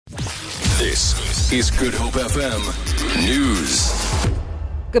This is Good Hope FM News.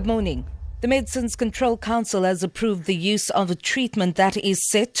 Good morning. The Medicines Control Council has approved the use of a treatment that is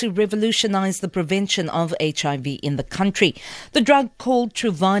set to revolutionise the prevention of HIV in the country. The drug called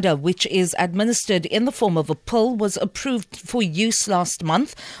Truvada, which is administered in the form of a pill, was approved for use last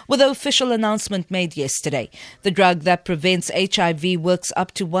month, with an official announcement made yesterday. The drug that prevents HIV works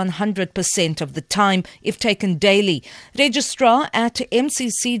up to 100% of the time if taken daily. Registrar at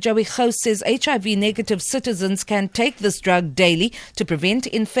MCC Joey Gous says HIV-negative citizens can take this drug daily to prevent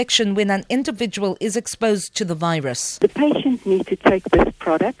infection when an individual is exposed to the virus. The patient needs to take this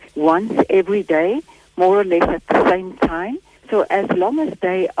product once every day, more or less at the same time. So as long as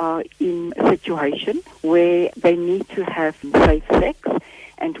they are in a situation where they need to have safe sex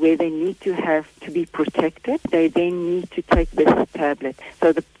and where they need to be protected, they then need to take this tablet.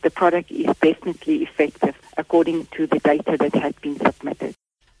 So the product is definitely effective according to the data that has been submitted.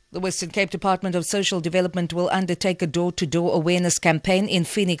 The Western Cape Department of Social Development will undertake a door-to-door awareness campaign in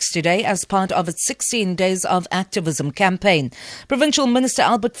Phoenix today as part of its 16 Days of Activism campaign. Provincial Minister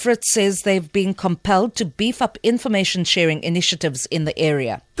Albert Fritz says they've been compelled to beef up information sharing initiatives in the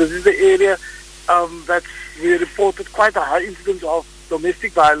area. This is the area that we reported quite a high incidence of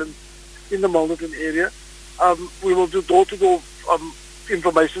domestic violence in the Milnerton area. We will do door-to-door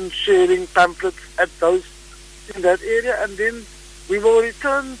information sharing pamphlets at those in that area, and then we will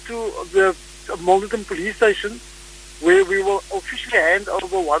return to the Milnerton police station, where we will officially hand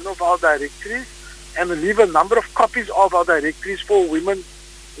over one of our directories and leave a number of copies of our directories for women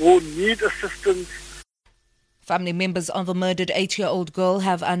who need assistance. Family members of a murdered 8-year-old girl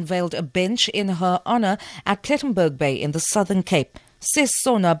have unveiled a bench in her honour at Plettenberg Bay in the Southern Cape.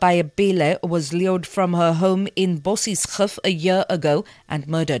 Sesona Bayabile was lured from her home in Bossiesgif a year ago and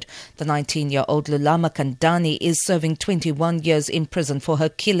murdered. The 19-year-old Lulama Kandani is serving 21 years in prison for her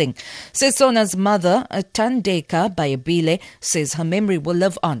killing. Sesona's mother, Tandeka Bayabile, says her memory will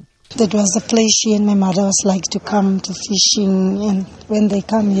live on. That was the place she and my mother was like to come to fishing, and when they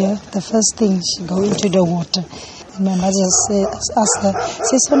come here, the first thing she go into the water. And my mother asked her,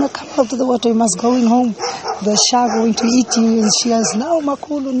 says, "When you come out to the water, you must go in home. The shark going to eat you." And she says, "No,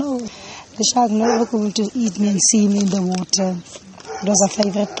 Makulu, no. The shark never going to eat me and see me in the water." It was a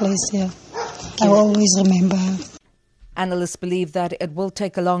favorite place here. I will always remember her. Analysts believe that it will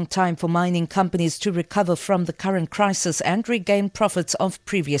take a long time for mining companies to recover from the current crisis and regain profits of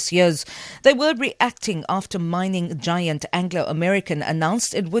previous years. They were reacting after mining giant Anglo American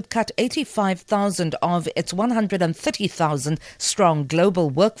announced it would cut 85,000 of its 130,000 strong global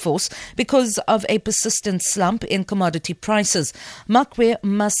workforce because of a persistent slump in commodity prices. Makwe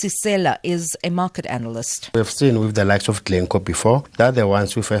Masisela is a market analyst. We've seen with the likes of Glencore before, they're the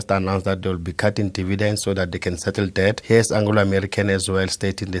ones who first announced that they'll be cutting dividends so that they can settle debt. Yes, Anglo-American as well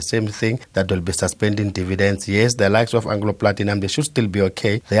stating the same thing, that will be suspending dividends. Yes, the likes of Anglo-Platinum, they should still be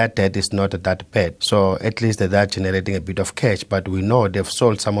okay. Their debt is not that bad. So at least they're generating a bit of cash. But we know they've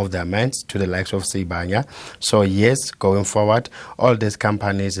sold some of their mines to the likes of Sibanya. So yes, going forward, all these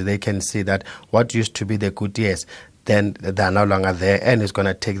companies, they can see that what used to be the good years, then they are no longer there, and it's going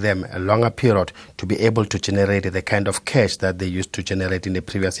to take them a longer period to be able to generate the kind of cash that they used to generate in the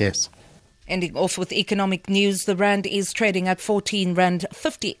previous years. Ending off with economic news, the rand is trading at 14 rand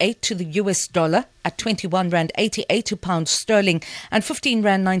 58 to the US dollar, at 21 rand 88 to pound sterling, and 15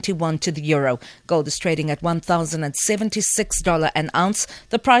 rand 91 to the euro. Gold is trading at $1,076 an ounce.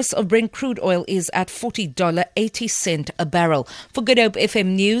 The price of Brent crude oil is at $40.80 a barrel. For Good Hope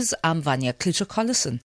FM News, I'm Vanya Kluter-Collison.